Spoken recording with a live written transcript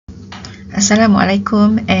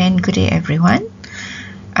Assalamualaikum and good day everyone.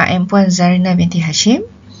 I am Puan Zarina binti Hashim,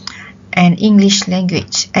 an English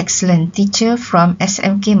language excellent teacher from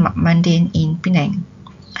SMK Mak Mandin in Penang.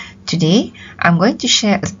 Today, I'm going to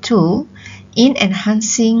share a tool in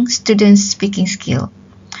enhancing students' speaking skill.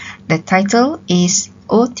 The title is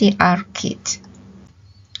OTR Kit.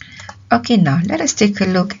 Okay, now let us take a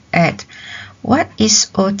look at what is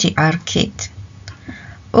OTR Kit.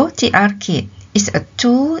 OTR Kit is a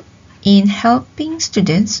tool in helping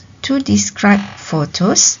students to describe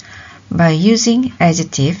photos by using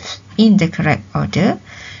adjectives in the correct order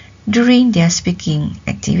during their speaking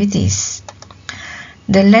activities.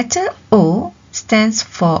 The letter O stands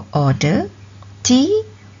for order, T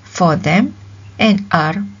for them, and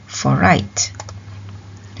R for right.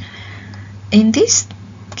 In this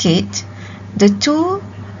kit, the tool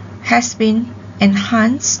has been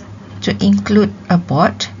enhanced to include a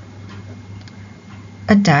board,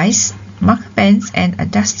 a dice, marker pens, and a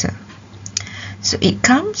duster. So it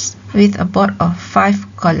comes with a board of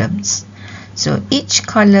 5 columns. So each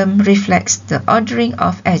column reflects the ordering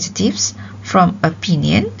of adjectives from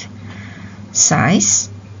opinion, size,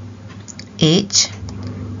 age,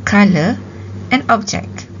 color, and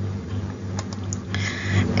object.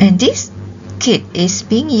 And this kit is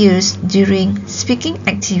being used during speaking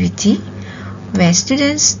activity where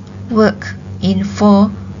students work in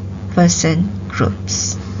 4-person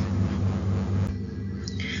groups.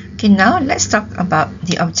 Okay, now let's talk about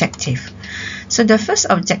the objective. So the first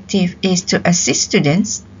objective is to assist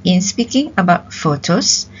students in speaking about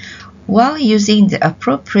photos while using the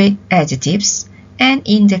appropriate adjectives and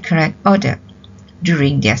in the correct order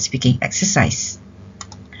during their speaking exercise.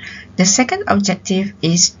 The second objective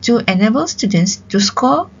is to enable students to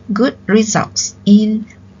score good results in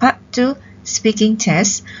Part 2 speaking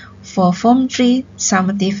test for Form 3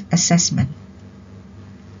 summative assessment.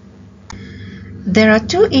 There are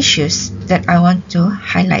 2 issues that I want to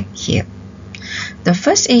highlight here. The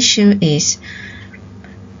first issue is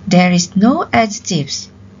there is no adjectives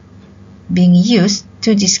being used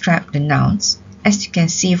to describe the nouns, as you can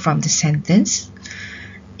see from the sentence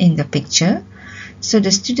in the picture. So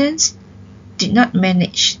the students did not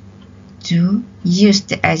manage to use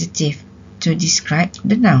the adjective to describe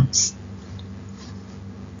the nouns.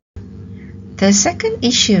 The second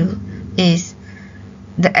issue is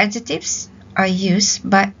the adjectives are used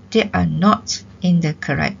but they are not in the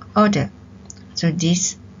correct order. So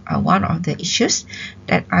these are one of the issues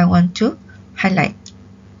that I want to highlight.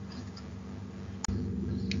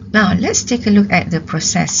 Now let's take a look at the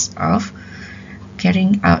process of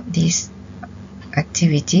carrying out this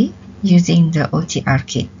activity using the OTR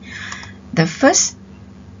kit. The first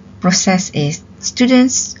process is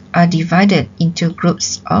students are divided into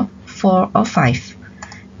groups of 4 or 5.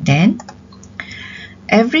 Then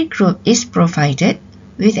every group is provided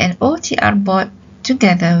with an OTR board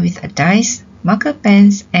together with a dice, marker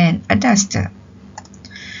pens, and a duster.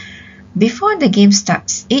 Before the game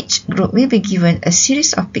starts, each group will be given a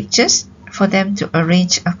series of pictures for them to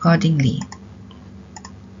arrange accordingly.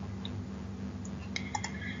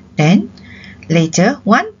 Then, later,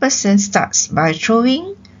 one person starts by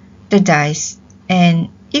throwing the dice, and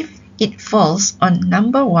if it falls on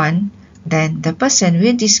number 1, then the person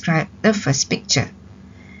will describe the first picture.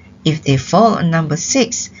 If they fall on number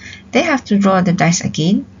 6, they have to draw the dice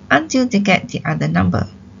again until they get the other number.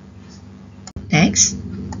 Next,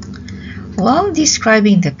 while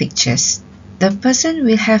describing the pictures, the person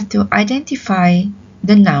will have to identify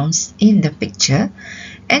the nouns in the picture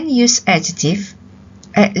and use adjective,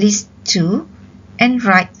 at least 2, and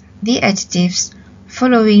write the adjectives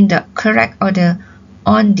following the correct order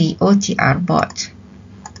on the OTR board.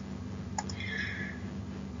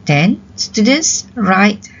 Then, students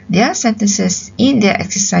write their sentences in their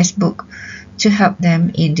exercise book to help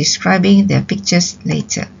them in describing their pictures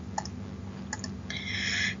later.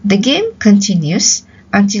 The game continues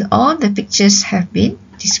until all the pictures have been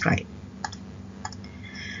described.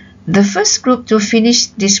 The first group to finish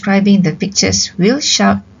describing the pictures will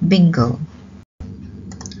shout bingo.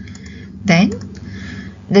 Then,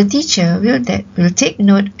 the teacher will take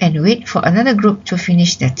note and wait for another group to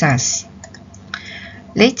finish their task.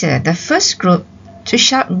 Later, the first group to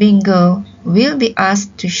shout bingo will be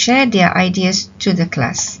asked to share their ideas to the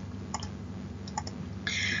class.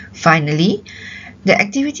 Finally, the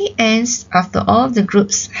activity ends after all the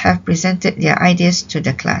groups have presented their ideas to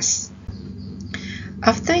the class.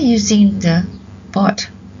 After using the board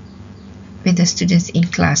with the students in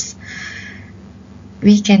class,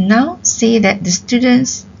 we can now say that the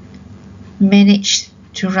students managed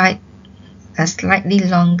to write a slightly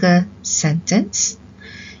longer sentence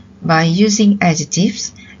by using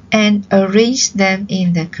adjectives and arrange them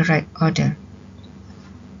in the correct order.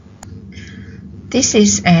 This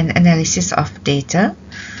is an analysis of data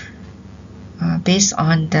based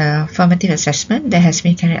on the formative assessment that has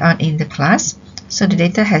been carried out in the class. So the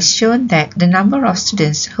data has shown that the number of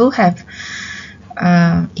students who have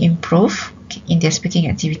improved in their speaking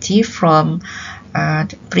activity from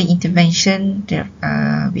pre-intervention,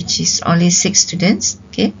 which is only 6 students,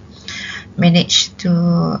 okay, managed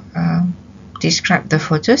to describe the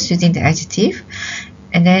photos using the adjective.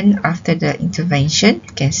 And then after the intervention,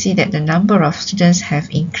 you can see that the number of students have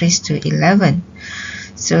increased to 11.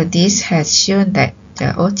 So this has shown that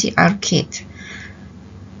the OTR kit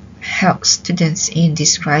helps students in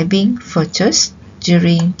describing photos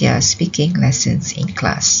during their speaking lessons in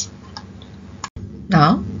class.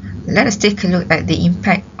 Now, let us take a look at the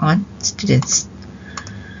impact on students.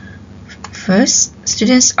 First,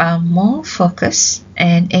 students are more focused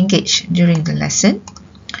and engaged during the lesson.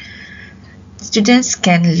 Students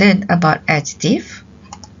can learn about adjective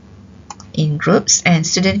in groups, and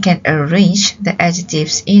students can arrange the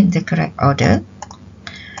adjectives in the correct order.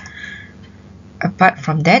 Apart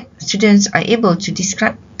from that, students are able to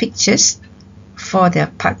describe pictures for their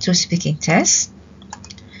Part 2 speaking test.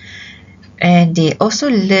 And they also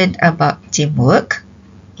learn about teamwork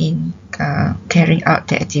in carrying out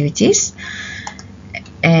the activities.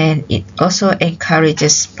 And it also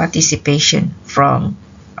encourages participation from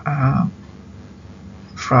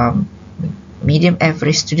medium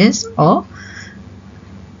average students or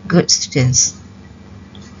good students.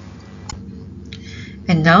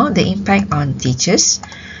 And now the impact on teachers.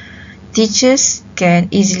 Teachers can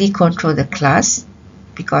easily control the class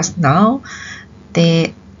because now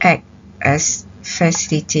they act as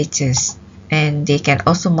facilitators, and they can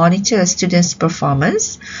also monitor students'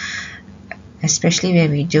 performance, especially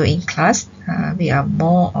when we do in class. We are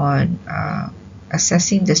more on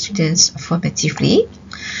assessing the students formatively,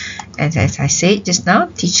 and as I said just now,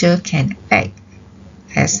 teacher can act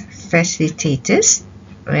as facilitators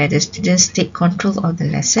where the students take control of the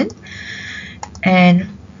lesson, and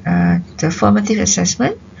the formative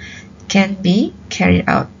assessment can be carried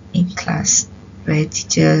out in class where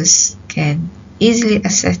teachers can easily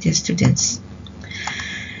assess their students.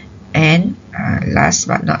 And last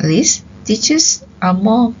but not least, teachers are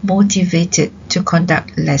more motivated to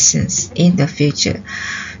conduct lessons in the future.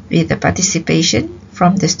 With the participation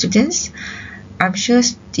from the students, I'm sure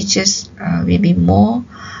teachers will be more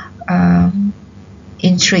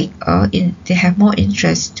intrigued, or they have more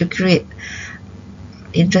interest to create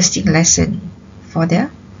interesting lesson for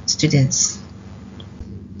their students.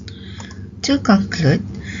 To conclude,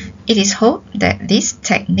 it is hoped that this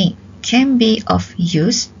technique can be of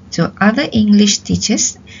use to other English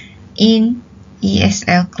teachers in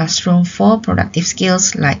ESL classroom for productive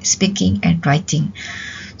skills like speaking and writing.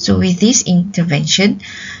 So with this intervention,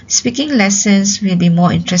 speaking lessons will be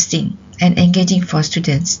more interesting and engaging for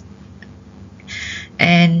students.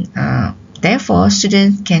 And therefore,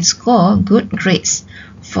 students can score good grades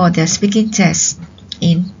for their speaking tests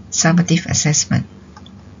in summative assessment.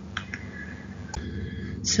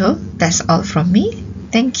 So that's all from me.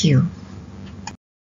 Thank you.